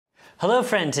Hello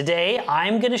friend, today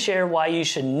I'm going to share why you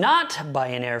should not buy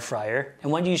an air fryer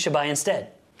and what you should buy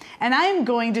instead. And I'm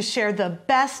going to share the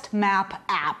Best Map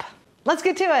app. Let's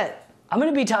get to it. I'm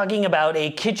going to be talking about a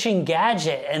kitchen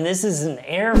gadget, and this is an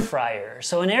air fryer.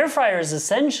 So an air fryer is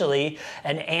essentially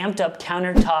an amped up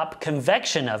countertop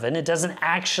convection oven. It doesn't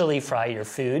actually fry your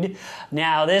food.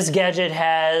 Now this gadget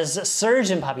has surged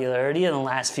in popularity in the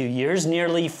last few years.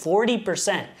 Nearly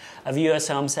 40% of US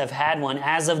homes have had one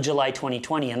as of July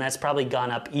 2020, and that's probably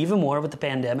gone up even more with the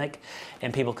pandemic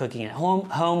and people cooking at home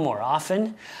more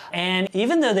often. And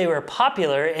even though they were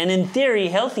popular and in theory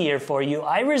healthier for you,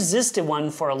 I resisted one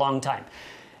for a long time.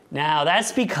 Now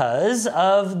that's because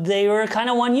they were kind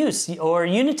of one use or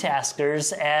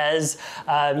unitaskers, as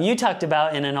you talked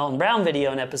about in an Alton Brown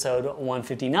video in episode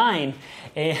 159.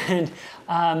 And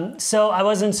so I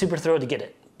wasn't super thrilled to get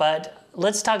it, but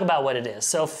let's talk about what it is.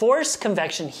 So forced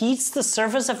convection heats the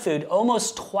surface of food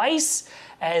almost twice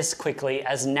as quickly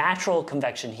as natural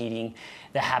convection heating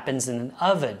that happens in an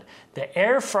oven. The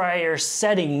air fryer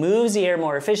setting moves the air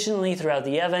more efficiently throughout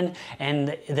the oven, and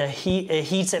it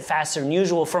heats it faster than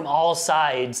usual from all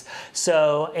sides.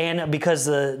 So, and because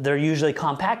they're usually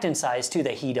compact in size too,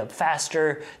 they heat up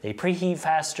faster, they preheat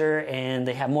faster, and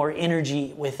they have more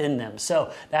energy within them.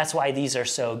 So that's why these are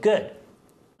so good.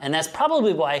 And that's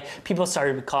probably why people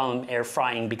started to call them air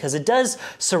frying, because it does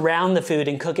surround the food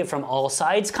and cook it from all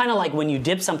sides, kind of like when you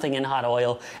dip something in hot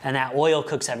oil and that oil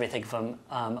cooks everything from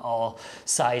all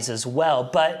sides as well.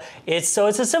 But it's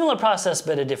a similar process,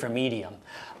 but a different medium.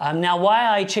 Now, why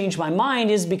I changed my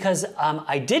mind is because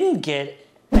I didn't get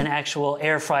an actual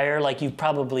air fryer like you've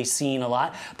probably seen a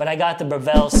lot, but I got the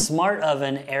Breville Smart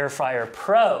Oven Air Fryer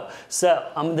Pro. So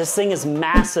this thing is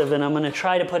massive, and I'm going to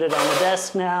try to put it on the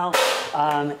desk now.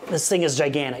 This thing is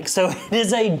gigantic. So it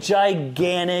is a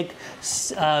gigantic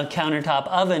countertop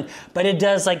oven, but it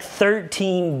does like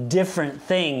 13 different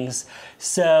things.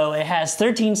 So it has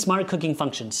 13 smart cooking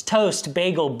functions: toast,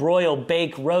 bagel, broil,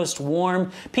 bake, roast,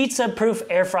 warm, pizza-proof,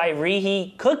 air fry,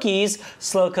 reheat, cookies,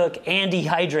 slow cook, and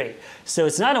dehydrate. So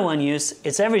it's not a one use,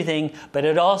 it's everything, but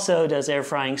it also does air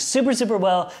frying super, super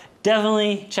well.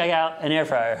 Definitely check out an air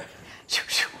fryer.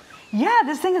 Yeah,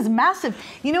 this thing is massive.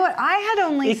 You know what? I had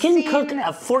only seen... It can cook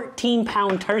a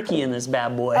 14-pound turkey in this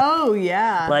bad boy. Oh,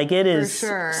 yeah. Like, it is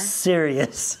sure.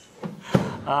 Serious.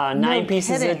 9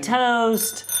 pieces of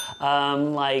toast.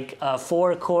 Like a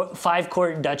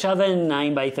 5-quart Dutch oven,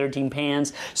 9 by 13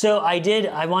 pans. So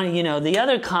I wanted, the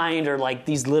other kind are like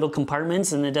these little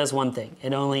compartments, and it does one thing.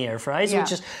 It only air fries,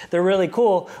 which is, they're really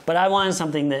cool, but I wanted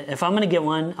something that if I'm going to get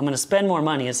one, I'm going to spend more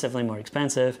money. It's definitely more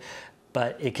expensive,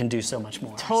 but it can do so much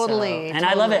more. Totally.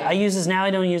 I love it. I use this now.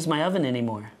 I don't use my oven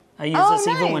anymore. I use this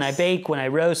even when I bake, when I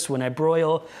roast, when I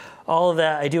broil. All of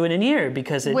that, I do it in here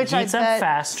because it heats up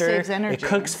faster, it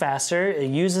cooks faster, it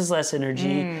uses less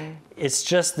energy. It's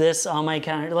just this on my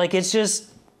counter. Like, it's just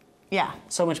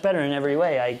so much better in every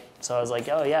way. So I was like,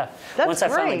 oh yeah, once I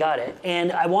finally got it.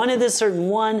 And I wanted this certain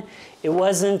one. It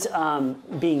wasn't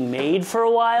being made for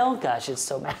a while. Gosh, it's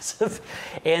so massive.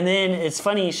 And then it's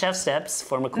funny, Chef Steps,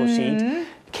 former Cool Sheet,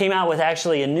 came out with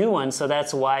actually a new one, so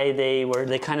that's why they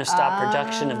kind of stopped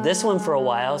production of this one for a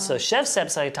while. So Chef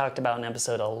Steps, I talked about in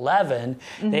episode 11,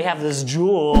 they have this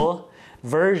Joule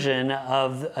version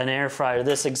of an air fryer,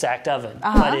 this exact oven,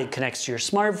 but it connects to your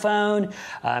smartphone,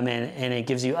 and it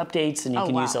gives you updates, and you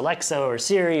can use Alexa or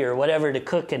Siri or whatever to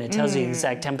cook, and it tells you the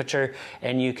exact temperature,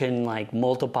 and you can like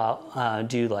multiple,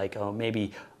 do like,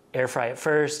 maybe air fry it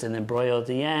first and then broil at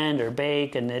the end, or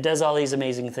bake, and it does all these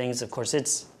amazing things. Of course,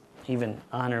 it's even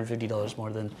 $150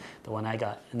 more than the one I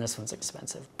got, and this one's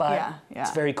expensive, but it's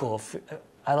very cool.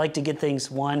 I like to get things,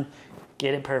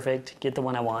 get it perfect, get the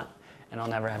one I want, and I'll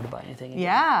never have to buy anything again.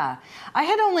 Yeah. I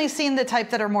had only seen the type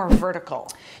that are more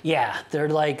vertical. Yeah, they're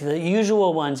like the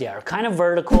usual ones, are kind of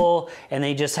vertical, and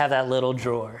they just have that little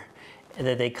drawer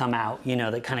that they come out,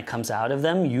 that kind of comes out of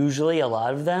them, usually a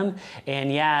lot of them. And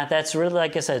that's really,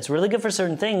 like I said, it's really good for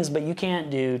certain things, but you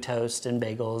can't do toast and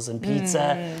bagels and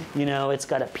pizza. It's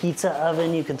got a pizza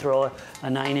oven. You can throw a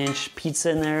 9-inch pizza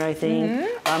in there, I think.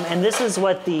 And this is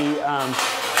what the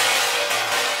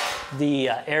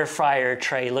air fryer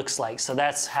tray looks like. So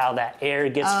that's how that air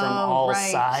gets from all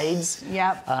sides.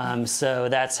 Yep. So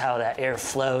that's how that air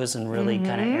flows and really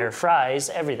kind of air fries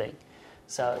everything.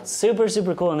 So it's super,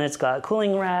 super cool, and it's got a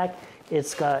cooling rack.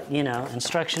 It's got,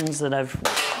 instructions that I've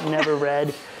never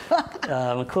read.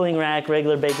 A cooling rack,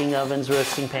 regular baking ovens,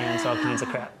 roasting pans, all kinds of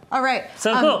crap. All right.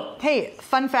 So cool. Hey,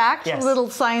 fun fact, a little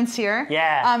science here.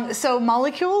 Yeah. So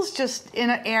molecules just in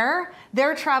air,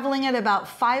 they're traveling at about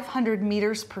 500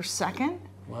 meters per second.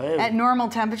 at normal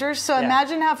temperatures. So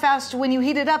imagine how fast, when you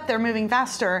heat it up, they're moving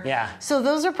faster. Yeah. So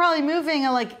those are probably moving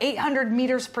at like 800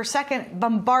 meters per second,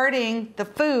 bombarding the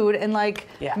food and like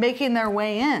making their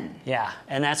way in. Yeah,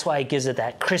 and that's why it gives it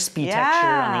that crispy texture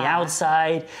on the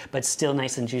outside, but still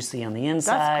nice and juicy on the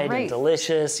inside. That's great. And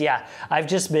delicious. Yeah, I've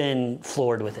just been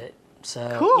floored with it.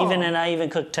 So cool. I even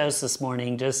cooked toast this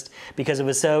morning just because it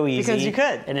was so easy. Because you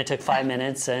could. And it took 5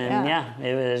 minutes, and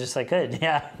it was just like good.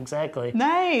 Yeah, exactly.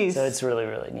 Nice. So it's really,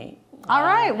 really neat. All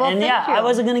right. Well, and thank you. I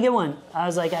wasn't gonna get one. I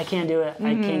was like, I can't do it.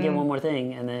 I can't get one more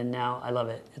thing. And then now I love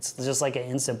it. It's just like an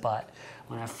Instant Pot.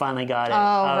 When I finally got it,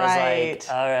 I was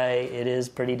like, all right, it is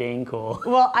pretty dang cool.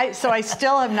 Well, I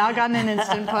still have not gotten an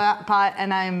Instant Pot,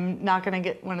 and I'm not going to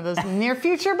get one of those in the near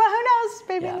future, but who knows?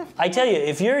 Maybe in the future. I tell you,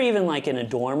 if you're even like in a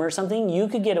dorm or something, you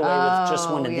could get away with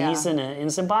just one of these in an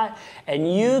Instant Pot,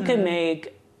 and you could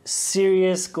make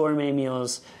serious gourmet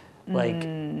meals, like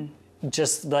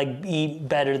just like eat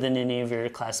better than any of your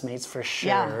classmates for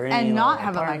sure. Yeah, and not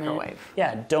have a microwave.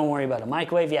 Yeah, don't worry about a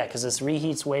microwave. Yeah, because this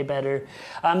reheats way better.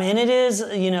 And it is,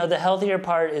 the healthier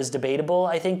part is debatable,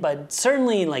 I think, but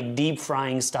certainly like deep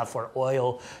frying stuff where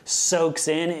oil soaks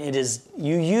in,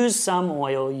 you use some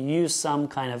oil, you use some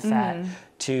kind of fat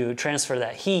to transfer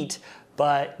that heat,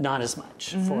 but not as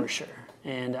much for sure.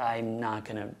 And I'm not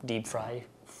gonna deep fry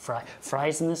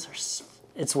fries in this.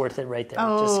 It's worth it right there.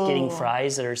 Just getting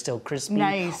fries that are still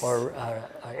crispy, or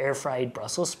air fried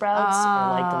Brussels sprouts,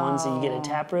 or like the ones that you get at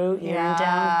Taproot here in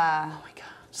town. Oh my god,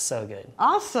 so good!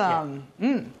 Awesome.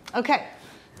 Yeah. Okay,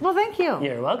 well, thank you.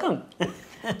 You're welcome.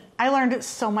 I learned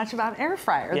so much about air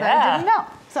fryer that I didn't know.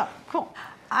 So cool.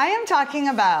 I am talking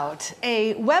about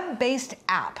a web-based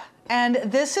app, and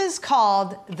this is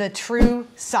called the True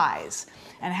Size,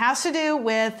 and has to do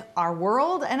with our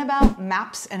world and about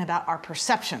maps and about our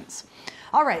perceptions.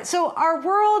 All right, so our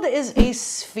world is a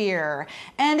sphere,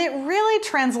 and it really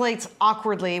translates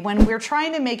awkwardly when we're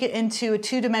trying to make it into a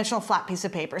two-dimensional flat piece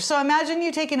of paper. So imagine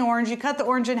you take an orange, you cut the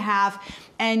orange in half,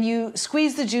 and you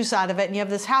squeeze the juice out of it, and you have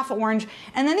this half orange,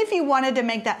 and then if you wanted to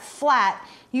make that flat,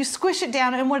 you squish it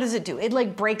down, and what does it do? It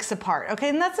like breaks apart, okay?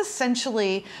 And that's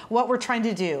essentially what we're trying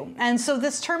to do. And so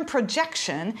this term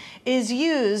projection is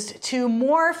used to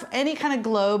morph any kind of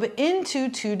globe into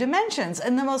two dimensions.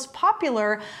 And the most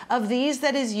popular of these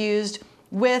that is used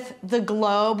with the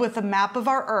globe, with the map of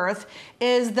our Earth,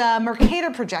 is the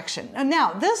Mercator projection.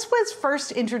 Now, this was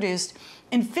first introduced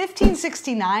in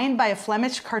 1569 by a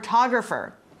Flemish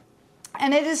cartographer,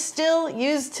 and it is still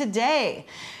used today.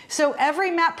 So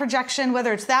every map projection,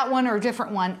 whether it's that one or a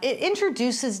different one, it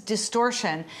introduces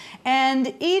distortion.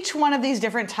 And each one of these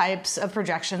different types of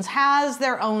projections has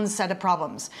their own set of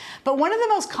problems. But one of the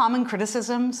most common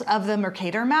criticisms of the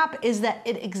Mercator map is that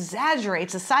it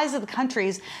exaggerates the size of the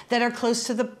countries that are close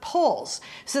to the poles.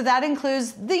 So that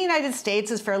includes the United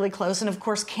States is fairly close, and of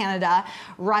course Canada,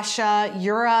 Russia,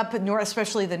 Europe,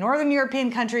 especially the Northern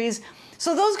European countries.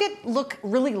 So those look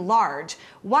really large,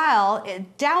 while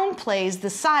it downplays the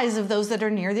size of those that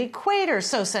are near the equator.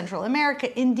 So Central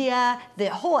America, India, the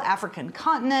whole African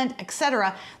continent,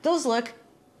 etc. Those look,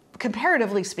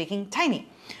 comparatively speaking, tiny.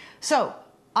 So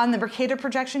on the Mercator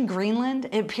projection, Greenland,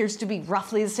 it appears to be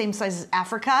roughly the same size as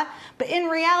Africa, but in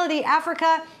reality,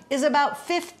 Africa is about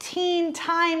 15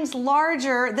 times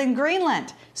larger than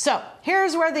Greenland. So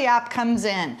here's where the app comes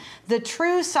in. The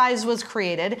True Size was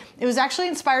created. It was actually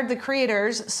inspired, the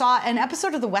creators saw an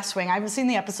episode of The West Wing. I haven't seen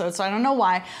the episode, so I don't know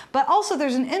why. But also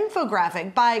there's an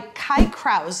infographic by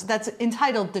Krause that's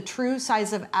entitled The True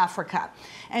Size of Africa.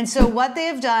 And so what they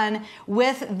have done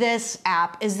with this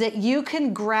app is that you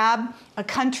can grab a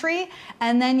country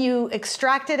and then you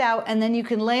extract it out and then you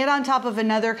can lay it on top of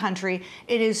another country.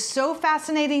 It is so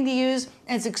fascinating to use.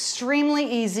 It's extremely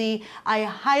easy. I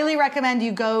highly recommend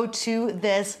you go to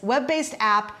this web-based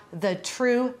app, The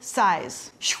True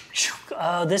Size.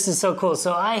 Oh, this is so cool.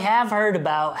 So I have heard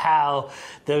about how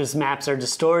those maps are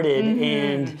distorted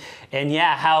and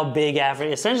yeah, how big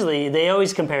Africa, essentially they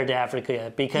always compare it to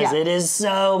Africa because it is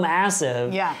so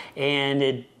massive and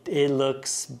it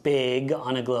looks big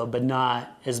on a globe, but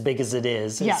not as big as it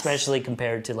is, especially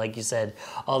compared to, like you said,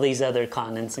 all these other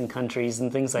continents and countries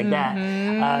and things like that.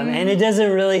 And it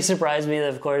doesn't really surprise me that,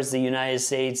 of course, the United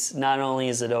States, not only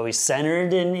is it always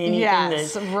centered in anything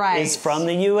that is from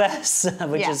the U.S.,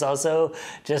 which is also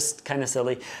just kind of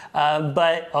silly,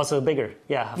 but also bigger.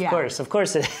 Yeah, of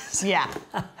course it is. Yeah.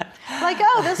 Like,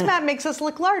 oh, this map makes us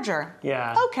look larger.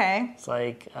 Yeah. Okay. It's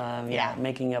like,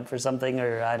 making up for something,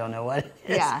 or I don't know what it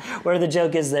is, where the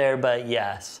joke is there, but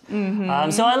yes.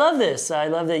 So I love this. I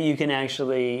love that you can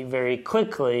actually very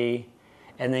quickly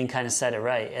and then kind of set it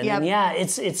right. And Yep. then, yeah,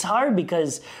 it's hard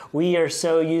because we are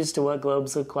so used to what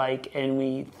globes look like, and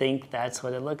we think that's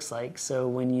what it looks like. So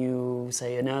when you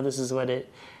say, no, this is what it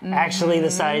actually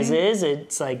the size is,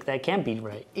 it's like, that can't be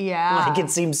right. Yeah. Like,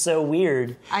 it seems so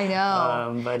weird. I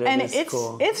know. But it's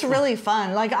cool. It's really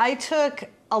fun. Like, I took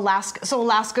Alaska. So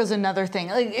Alaska's another thing.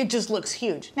 Like, it just looks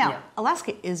huge. Now,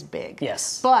 Alaska is big.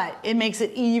 Yes. But it makes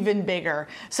it even bigger.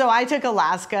 So I took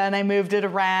Alaska and I moved it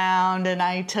around, and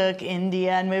I took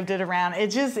India and moved it around.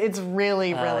 It's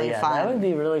really, really fun. That would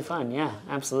be really fun. Yeah,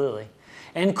 absolutely.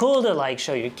 And cool to like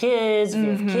show your kids if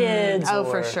you have kids. Oh,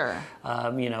 or, for sure.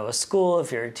 You know, a school if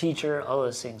you're a teacher, all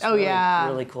those things. Oh, really, yeah.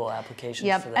 Really cool applications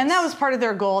Yep. for this. And that was part of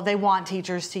their goal. They want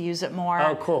teachers to use it more.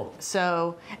 Oh, cool.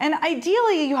 So, and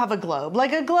ideally you have a globe.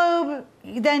 Like a globe,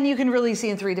 then you can really see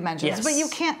in 3 dimensions. Yes. But you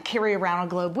can't carry around a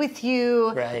globe with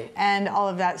you. Right. And all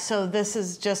of that. So this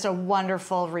is just a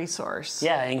wonderful resource.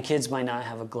 Yeah, and kids might not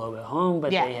have a globe at home,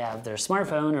 but they have their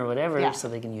smartphone or whatever, so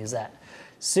they can use that.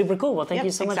 Super cool. Well, thank you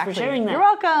so much for sharing that. You're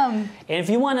welcome. And if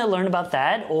you want to learn about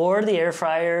that or the air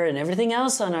fryer and everything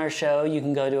else on our show, you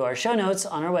can go to our show notes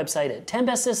on our website at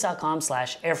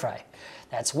 10bestest.com/airfry.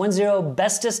 That's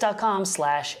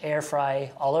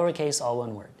 10bestest.com/airfry, all lowercase, all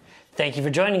one word. Thank you for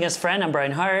joining us, friend. I'm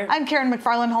Brian Hart. I'm Karen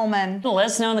McFarland-Holman. Let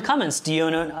us know in the comments. Do you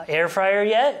own an air fryer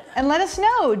yet? And let us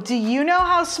know, do you know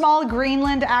how small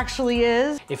Greenland actually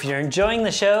is? If you're enjoying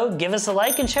the show, give us a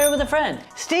like and share it with a friend.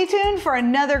 Stay tuned for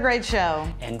another great show.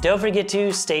 And don't forget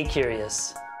to stay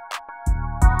curious.